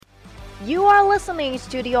You are listening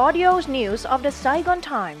to the audio news of the Saigon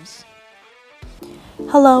Times.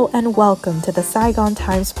 Hello and welcome to the Saigon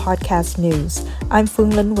Times podcast news. I'm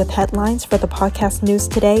Phương Linh with headlines for the podcast news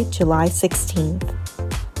today, July 16th.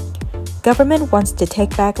 Government wants to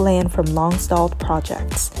take back land from long-stalled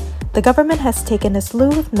projects. The government has taken a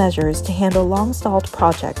slew of measures to handle long-stalled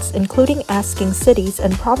projects, including asking cities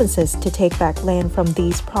and provinces to take back land from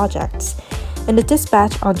these projects. In a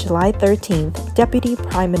dispatch on July 13th, Deputy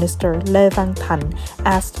Prime Minister Le Van Thanh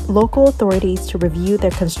asked local authorities to review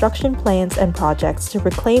their construction plans and projects to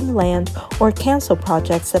reclaim land or cancel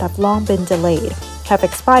projects that have long been delayed, have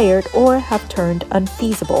expired, or have turned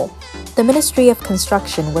unfeasible. The Ministry of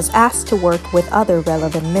Construction was asked to work with other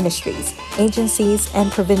relevant ministries, agencies,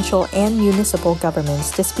 and provincial and municipal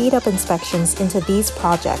governments to speed up inspections into these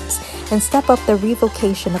projects and step up the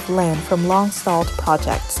revocation of land from long-stalled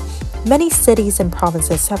projects. Many cities and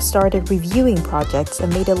provinces have started reviewing projects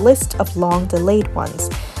and made a list of long-delayed ones.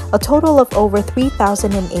 A total of over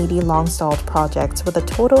 3,080 long-stalled projects with a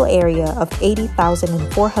total area of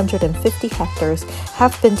 80,450 hectares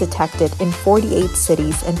have been detected in 48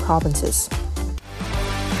 cities and provinces.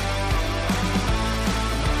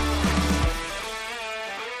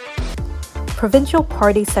 Provincial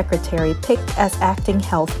Party Secretary picked as acting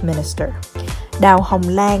health minister. Now Hồng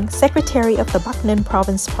Lang, Secretary of the Bắc Ninh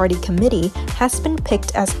Province Party Committee, has been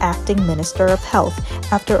picked as acting Minister of Health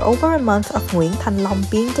after over a month of Nguyễn Thanh Long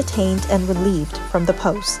being detained and relieved from the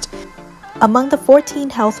post. Among the 14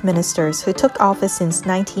 health ministers who took office since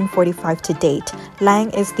 1945 to date, Lang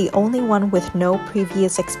is the only one with no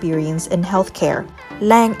previous experience in healthcare.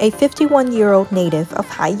 Lang, a 51-year-old native of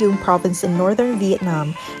Hải Dương Province in northern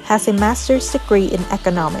Vietnam, has a master's degree in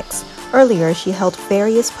economics. Earlier, she held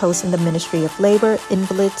various posts in the Ministry of Labor,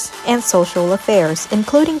 Invalids, and Social Affairs,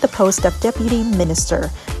 including the post of Deputy Minister,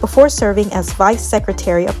 before serving as Vice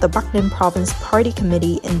Secretary of the Bắc Ninh Province Party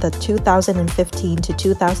Committee in the 2015 to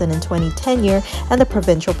 2020 tenure and the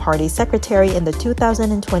Provincial Party Secretary in the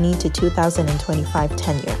 2020 to 2025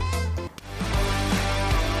 tenure.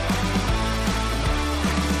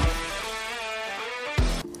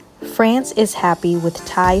 France is happy with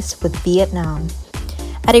ties with Vietnam.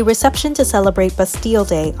 At a reception to celebrate Bastille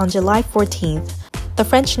Day on July 14th, the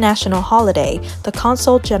French national holiday, the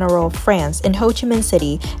Consul General of France in Ho Chi Minh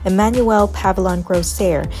City, Emmanuel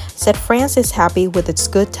Pavillon-Groscere, said France is happy with its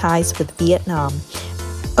good ties with Vietnam.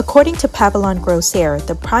 According to Pavillon-Groscere,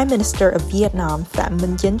 the Prime Minister of Vietnam, Phạm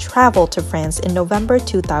Minh Chính, traveled to France in November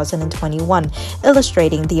 2021,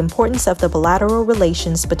 illustrating the importance of the bilateral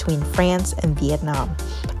relations between France and Vietnam.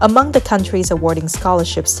 Among the countries awarding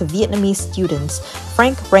scholarships to Vietnamese students,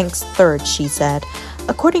 France ranks third, she said.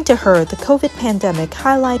 According to her, the COVID pandemic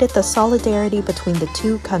highlighted the solidarity between the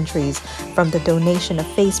two countries, from the donation of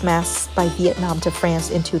face masks by Vietnam to France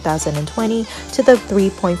in 2020 to the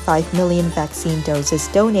 3.5 million vaccine doses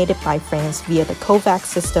donated by France via the COVAX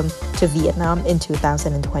system to Vietnam in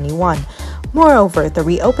 2021. Moreover, the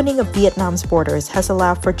reopening of Vietnam's borders has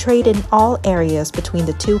allowed for trade in all areas between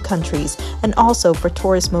the two countries and also for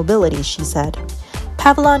tourist mobility, she said.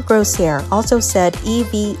 Pavillon-Groscere also said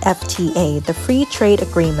EVFTA, the free trade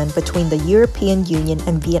agreement between the European Union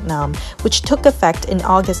and Vietnam, which took effect in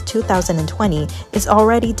August 2020, is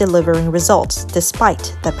already delivering results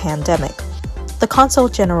despite the pandemic. The Consul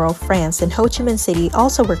General of France in Ho Chi Minh City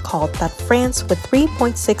also recalled that France, with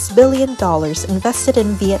 $3.6 billion invested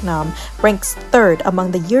in Vietnam, ranks third among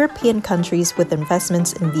the European countries with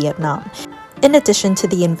investments in Vietnam, in addition to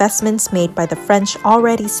the investments made by the French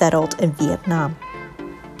already settled in Vietnam.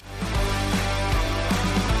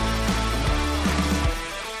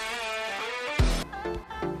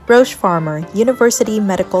 Roche Pharma University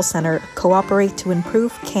Medical Center cooperate to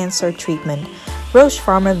improve cancer treatment. Roche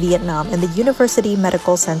Pharma Vietnam and the University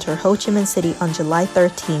Medical Center Ho Chi Minh City on July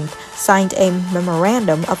 13th signed a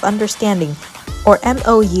Memorandum of Understanding, or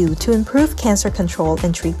MOU, to improve cancer control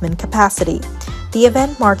and treatment capacity. The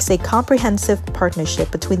event marks a comprehensive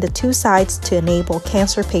partnership between the two sides to enable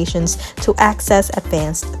cancer patients to access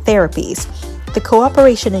advanced therapies. The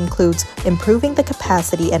cooperation includes improving the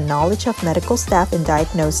capacity and knowledge of medical staff in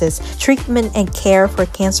diagnosis, treatment, and care for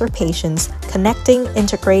cancer patients, connecting,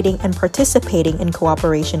 integrating, and participating in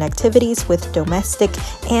cooperation activities with domestic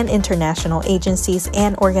and international agencies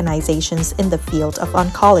and organizations in the field of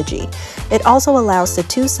oncology. It also allows the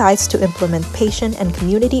two sides to implement patient and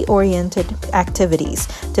community-oriented activities,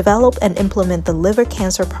 develop and implement the Liver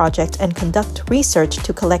Cancer Project, and conduct research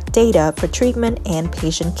to collect data for treatment and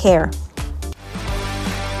patient care.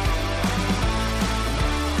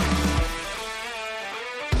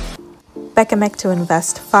 Becamec to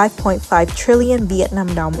invest 5.5 trillion Vietnam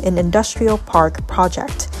dong in industrial park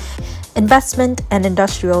project. Investment and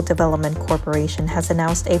Industrial Development Corporation has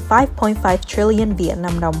announced a 5.5 trillion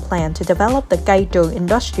Vietnam dong plan to develop the Gai Trung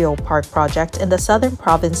Industrial Park project in the southern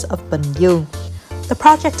province of Bình Dương. The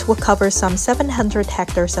project will cover some 700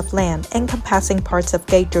 hectares of land encompassing parts of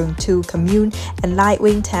Gai Trung 2 commune and Lai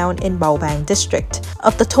Uyên town in Bao Bang district.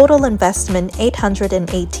 Of the total investment,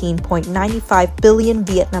 818.95 billion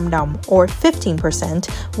Vietnam dong, or 15%,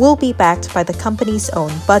 will be backed by the company's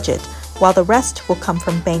own budget, while the rest will come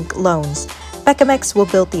from bank loans. Becamex will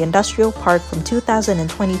build the industrial park from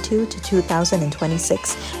 2022 to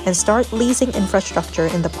 2026 and start leasing infrastructure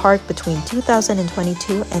in the park between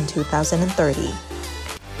 2022 and 2030.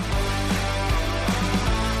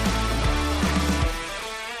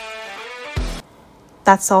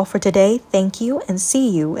 That's all for today. Thank you and see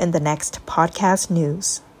you in the next podcast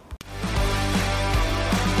news.